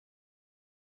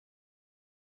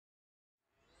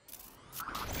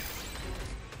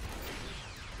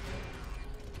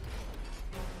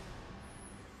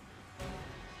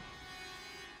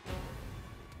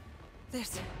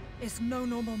This is no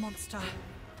normal monster.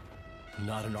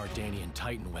 Not an Ardanian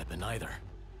Titan weapon either.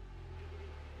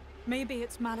 Maybe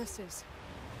it's Malice's.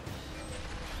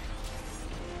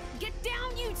 Get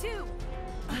down, you two!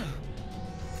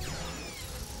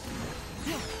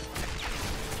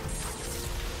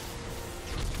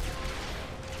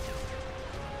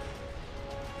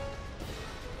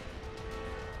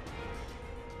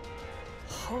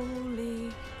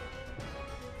 Holy...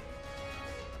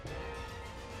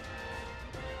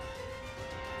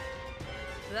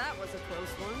 That was a close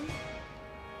one.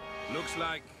 Looks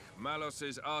like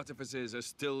Malos's artificers are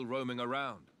still roaming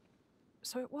around.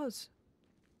 So it was.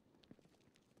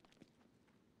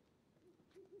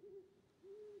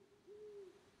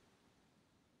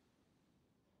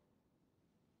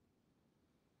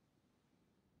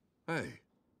 Hey.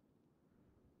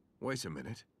 Wait a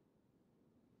minute.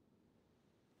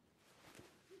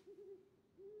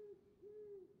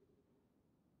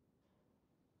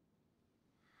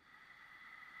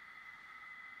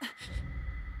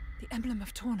 The emblem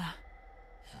of Torna.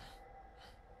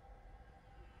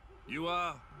 You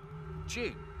are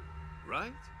Jin,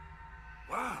 right?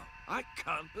 Wow, I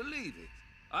can't believe it.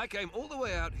 I came all the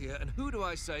way out here, and who do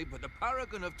I say but the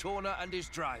paragon of Torna and his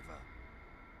driver?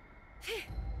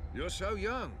 You're so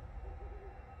young.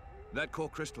 That core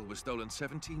crystal was stolen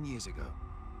 17 years ago.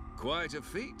 Quite a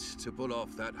feat to pull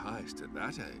off that heist at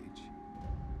that age.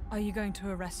 Are you going to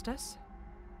arrest us?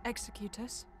 Execute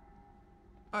us?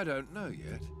 I don't know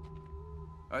yet.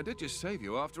 I did just save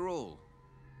you after all.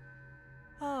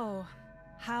 Oh,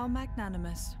 how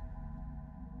magnanimous.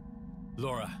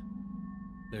 Laura,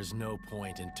 there's no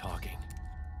point in talking.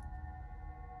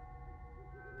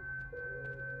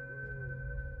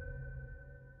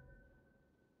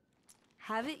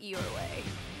 Have it your way.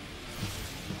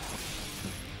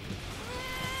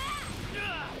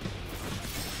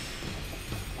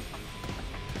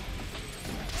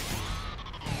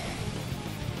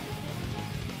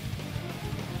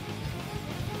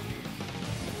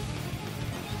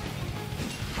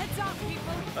 Heads off,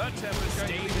 people! Her temper's going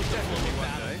to be the death of me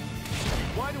one day.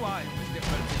 Why do I always get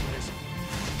roped into this?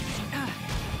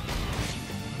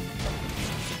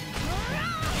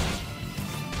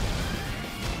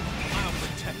 I'll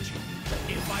protect you,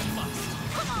 if I must.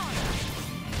 Come on!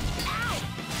 Ow!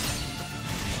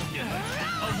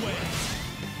 Away!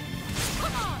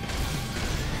 Come on!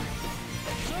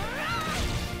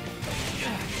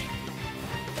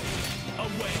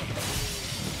 Away!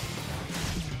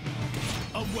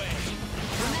 Away!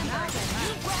 Remember,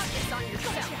 you brought this on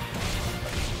yourself!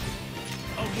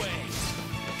 Away!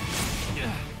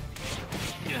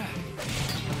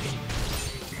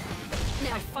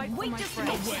 Now, fight for wait my just a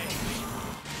friends. minute! Away!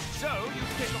 So, you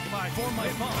pick up my For my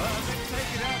fault. and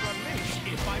take it out on me.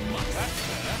 If I must. That's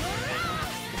fair.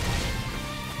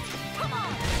 Come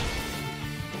on!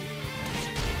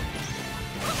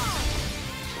 Come on!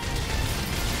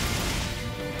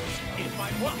 If I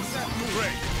What was must. that move?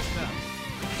 Great, just now.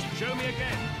 Show me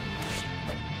again.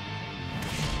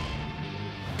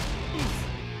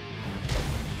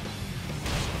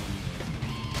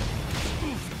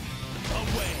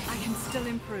 Away! I can still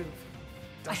improve.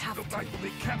 I have Look to. like we'll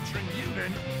be capturing you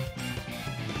then.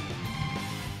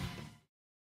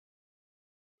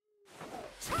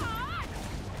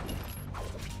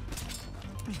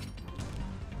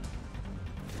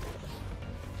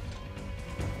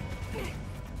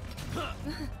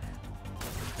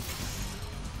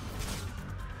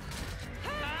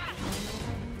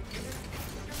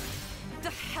 The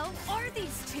hell are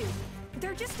these two?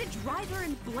 They're just a driver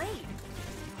and blade.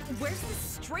 Where's this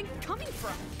strength coming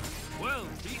from? Well,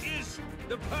 he is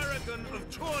the paragon of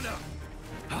Torna.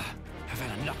 I've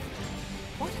had enough.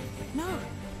 What? No.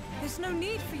 There's no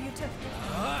need for you to...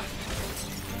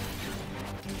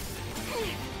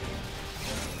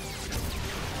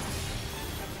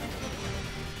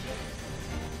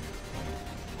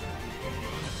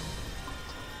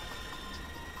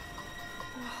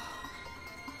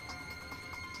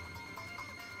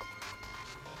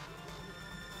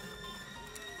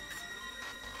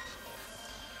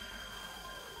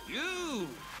 You!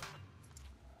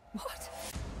 What?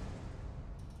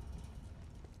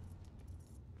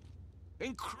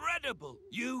 Incredible!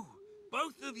 You!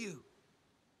 Both of you!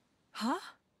 Huh?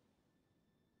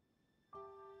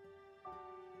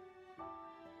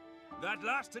 That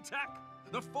last attack,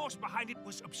 the force behind it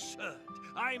was absurd.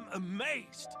 I'm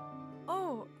amazed.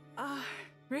 Oh,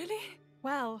 really?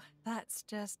 Well, that's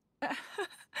just...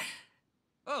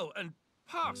 Oh, and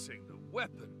passing the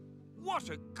weapon. What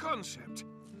a concept.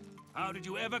 How did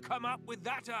you ever come up with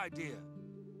that idea?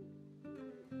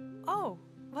 Oh,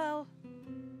 well...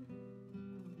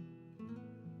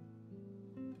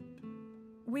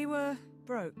 We were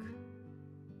broke.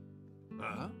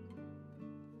 Huh?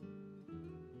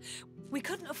 We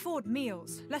couldn't afford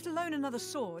meals, let alone another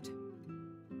sword.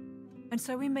 And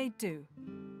so we made do.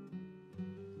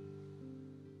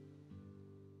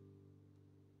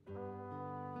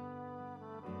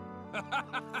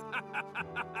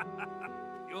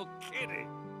 You're kidding.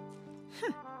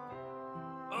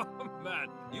 Oh, man,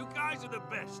 you guys are the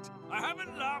best. I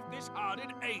haven't laughed this hard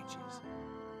in ages.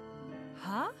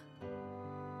 Huh?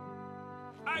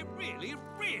 I really,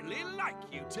 really like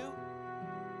you two.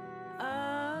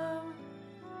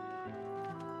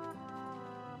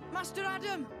 Master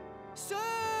Addam! Sir!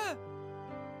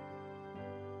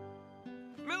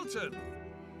 Milton!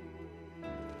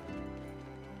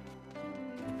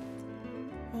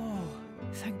 Oh,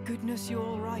 thank goodness you're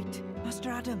all right.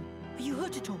 Master Addam, are you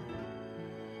hurt at all?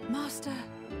 Master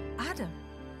Addam?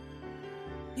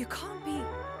 You can't be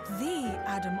the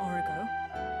Addam Origo.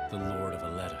 The Lord of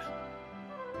Aletta,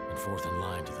 and fourth in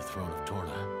line to the throne of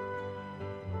Torna.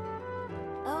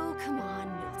 Oh, come on,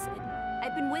 Milton.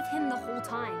 I've been with him the whole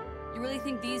time. You really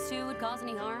think these two would cause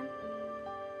any harm?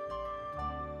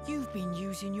 You've been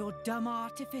using your dumb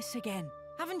artifice again,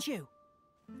 haven't you?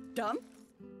 Dumb?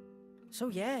 So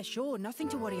yeah, sure, nothing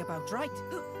to worry about, right?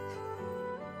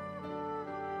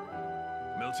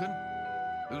 Milton?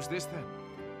 Who's this then?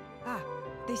 Ah,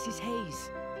 this is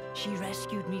Hayes. She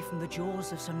rescued me from the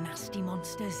jaws of some nasty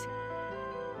monsters.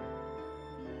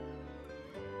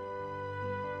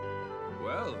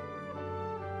 Well,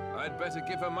 I'd better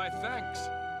give her my thanks.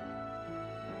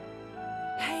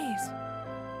 Hayes!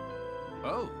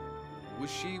 Oh,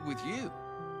 was she with you?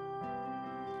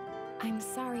 I'm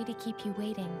sorry to keep you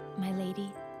waiting, my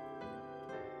lady.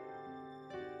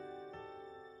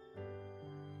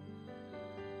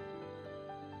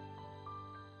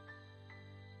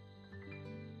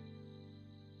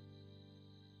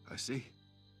 I see.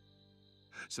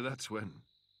 So that's when...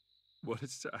 What a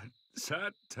sad,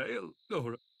 sad tale,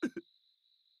 Laura.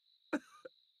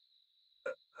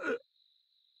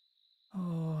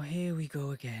 Oh, here we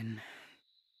go again.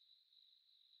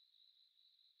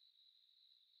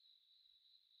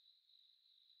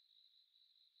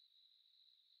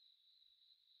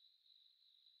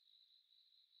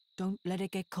 Don't let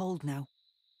it get cold now.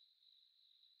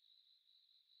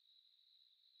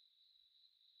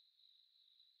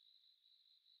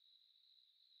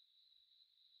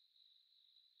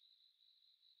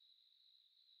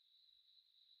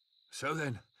 So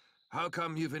then, how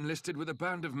come you've enlisted with a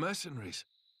band of mercenaries?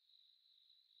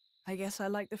 I guess I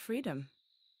like the freedom.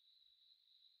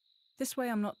 This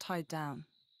way I'm not tied down.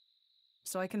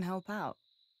 So I can help out.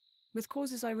 With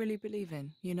causes I really believe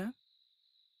in, you know?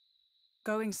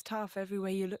 Going's tough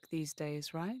everywhere you look these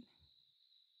days, right?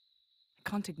 I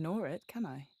can't ignore it, can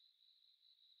I?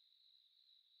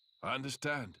 I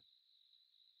understand.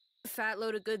 Fat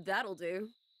load of good that'll do,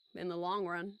 in the long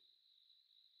run.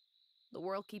 The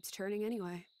world keeps turning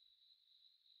anyway.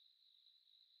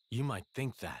 You might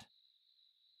think that.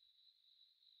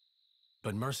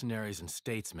 But mercenaries and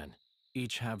statesmen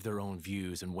each have their own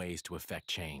views and ways to effect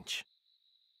change.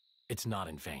 It's not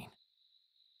in vain.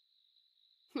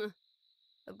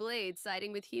 A blade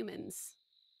siding with humans.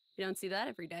 You don't see that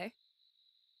every day.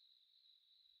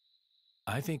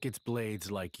 I think it's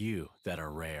blades like you that are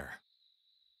rare.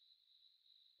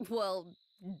 Well,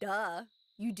 duh.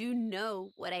 You do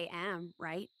know what I am,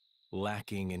 right?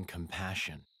 Lacking in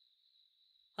compassion.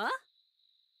 Huh?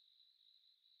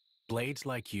 Blades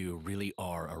like you really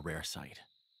are a rare sight.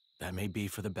 That may be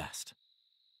for the best.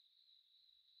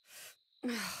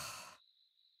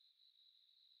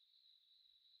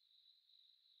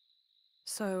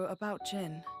 So, about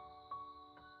Jin.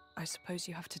 I suppose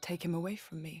you have to take him away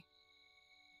from me.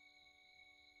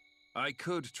 I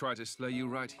could try to slay you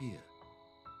right here.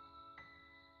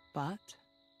 But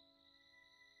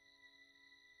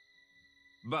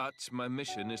But my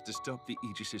mission is to stop the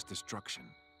Aegis's destruction.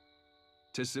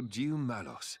 To subdue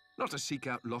Malos, not to seek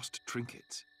out lost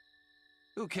trinkets.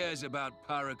 Who cares about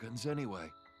paragons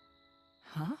anyway?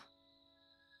 huh?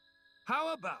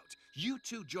 How about you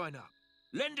two join up?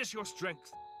 Lend us your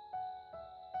strength.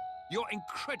 You're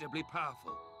incredibly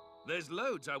powerful. There's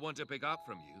loads I want to pick up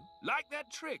from you, like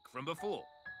that trick from before.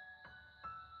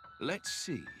 Let's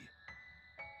see.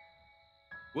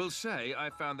 We'll say I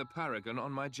found the Paragon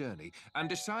on my journey and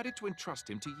decided to entrust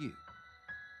him to you.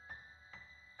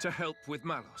 To help with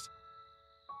Malos.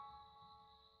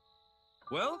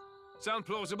 Well, sound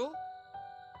plausible?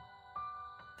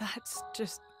 That's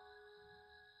just...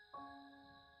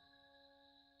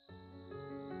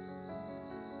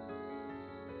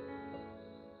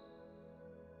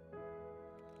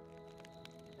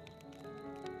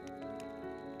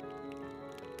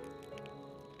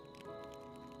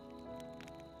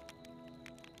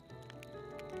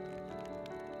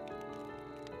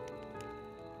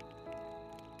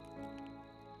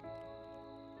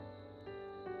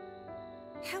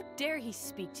 How dare he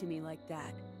speak to me like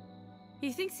that?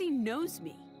 He thinks he knows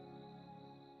me.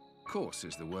 Coarse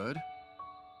is the word.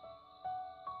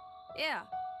 Yeah,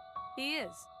 he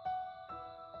is.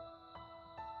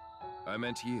 I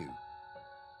meant you.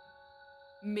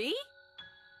 Me?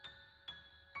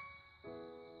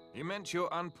 He meant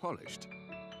you're unpolished.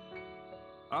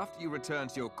 After you return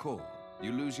to your core,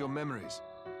 you lose your memories.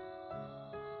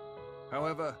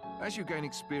 However, as you gain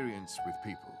experience with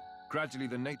people, gradually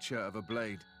the nature of a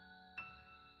blade,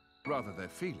 rather their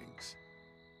feelings,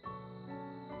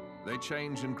 they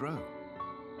change and grow.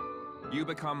 You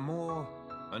become more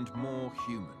and more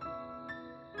human.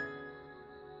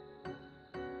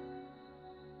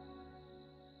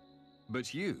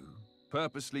 But you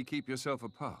purposely keep yourself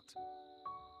apart.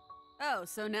 Oh,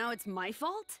 so now it's my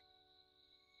fault?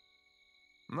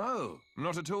 No,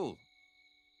 not at all.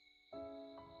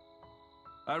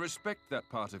 I respect that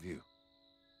part of you.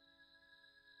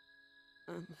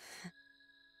 Um...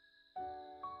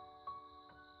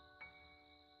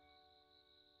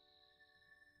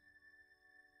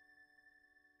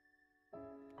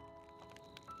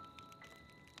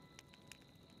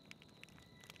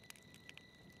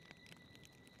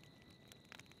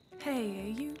 Hey,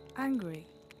 are you angry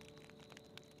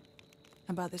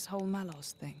about this whole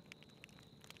Malos thing?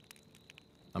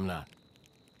 I'm not.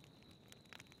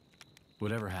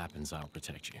 Whatever happens, I'll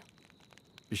protect you.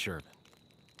 Be sure of it.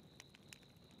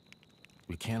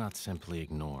 We cannot simply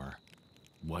ignore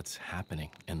what's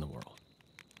happening in the world.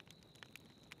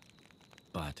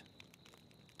 But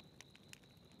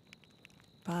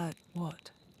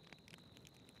what?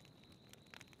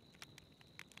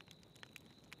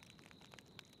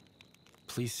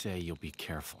 please say you'll be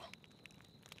careful.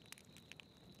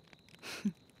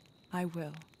 I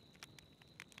will.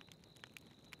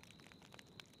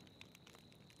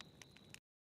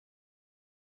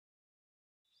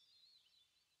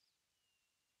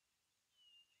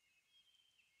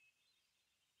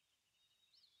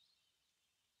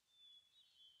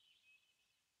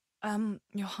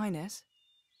 Your Highness?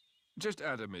 Just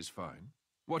Addam is fine.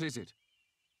 What is it?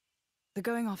 The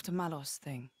going after Malos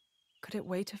thing. Could it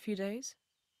wait a few days?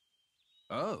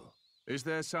 Oh, is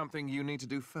there something you need to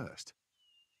do first?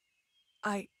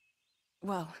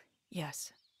 Well,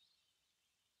 yes.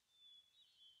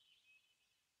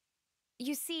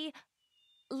 You see,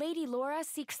 Lady Laura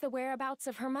seeks the whereabouts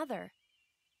of her mother.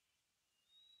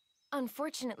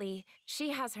 Unfortunately,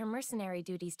 she has her mercenary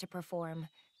duties to perform.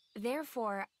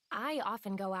 Therefore, I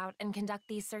often go out and conduct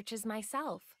these searches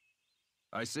myself.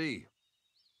 I see.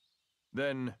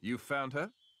 Then you found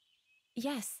her?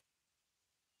 Yes.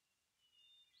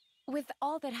 With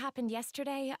all that happened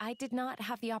yesterday, I did not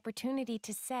have the opportunity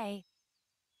to say.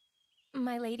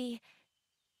 My lady,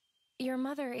 your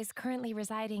mother is currently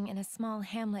residing in a small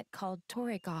hamlet called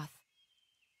Torrigoth.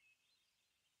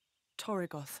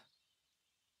 Torrigoth.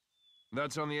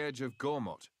 That's on the edge of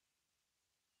Gormott.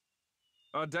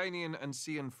 Ardanian and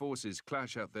Cian forces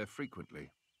clash out there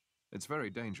frequently. It's very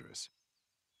dangerous.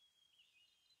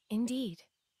 Indeed.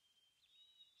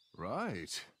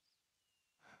 Right.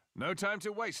 No time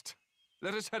to waste.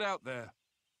 Let us head out there.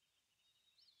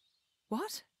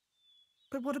 What?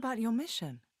 But what about your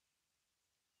mission?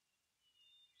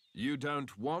 You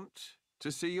don't want to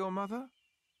see your mother?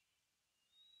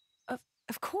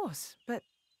 Of course, but...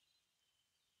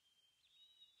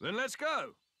 Then let's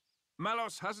go!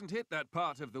 Malos hasn't hit that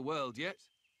part of the world yet.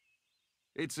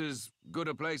 It's as good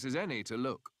a place as any to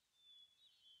look.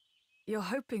 You're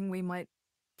hoping we might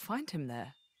find him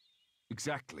there?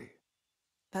 Exactly.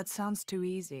 That sounds too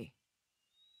easy.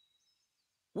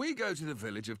 We go to the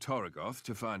village of Torrigoth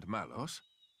to find Malos.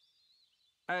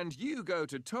 And you go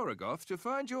to Torrigoth to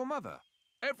find your mother.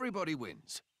 Everybody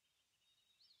wins.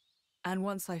 And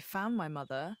once I found my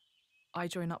mother, I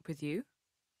join up with you?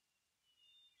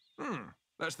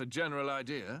 That's the general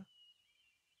idea.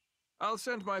 I'll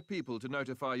send my people to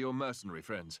notify your mercenary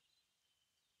friends.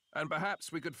 And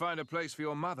perhaps we could find a place for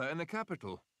your mother in the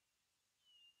capital.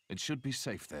 It should be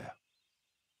safe there.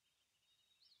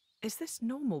 Is this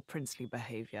normal princely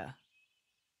behavior?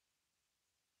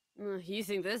 You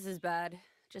think this is bad?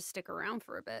 Just stick around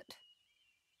for a bit.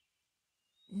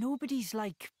 Nobody's,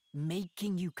 like,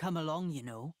 making you come along, you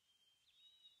know.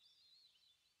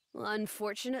 Well,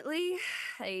 unfortunately,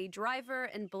 a driver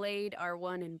and blade are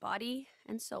one in body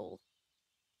and soul.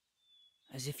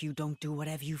 As if you don't do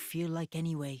whatever you feel like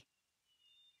anyway.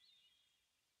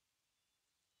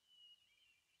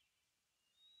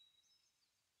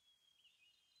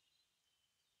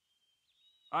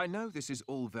 I know this is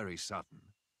all very sudden.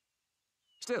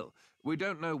 Still, we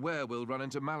don't know where we'll run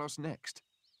into Malos next.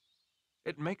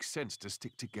 It makes sense to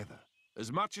stick together,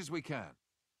 as much as we can.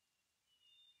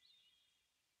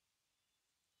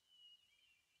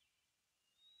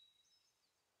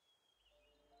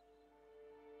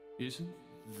 Isn't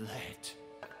that...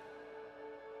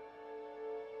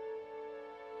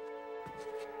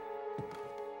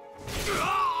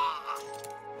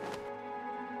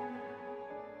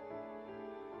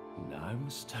 No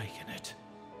mistaking it.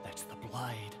 That's the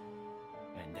blade.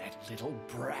 And that little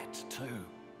brat, too.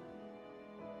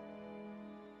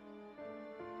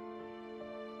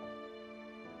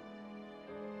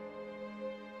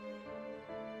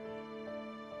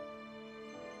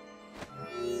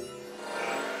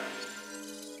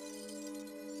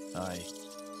 Hey,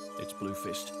 it's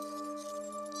Bluefist.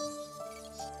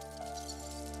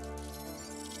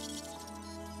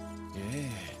 Yeah,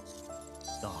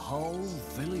 the whole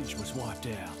village was wiped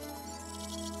out.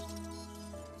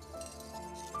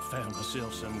 Found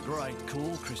myself some great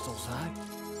core crystals, eh?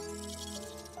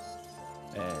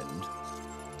 And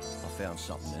I found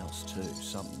something else too,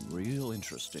 something real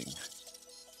interesting.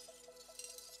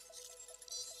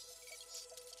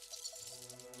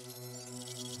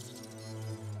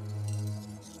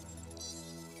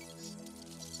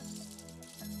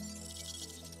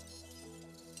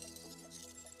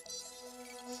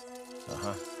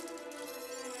 Uh-huh.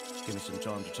 Give me some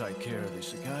time to take care of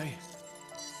this, okay?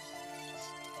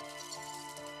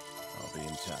 I'll be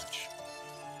in touch.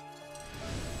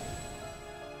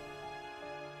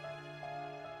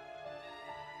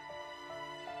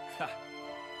 Ha!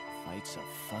 Fate's a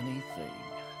funny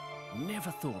thing.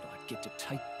 Never thought I'd get to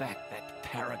take back that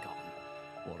paragon.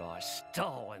 What I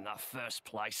stole in the first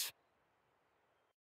place.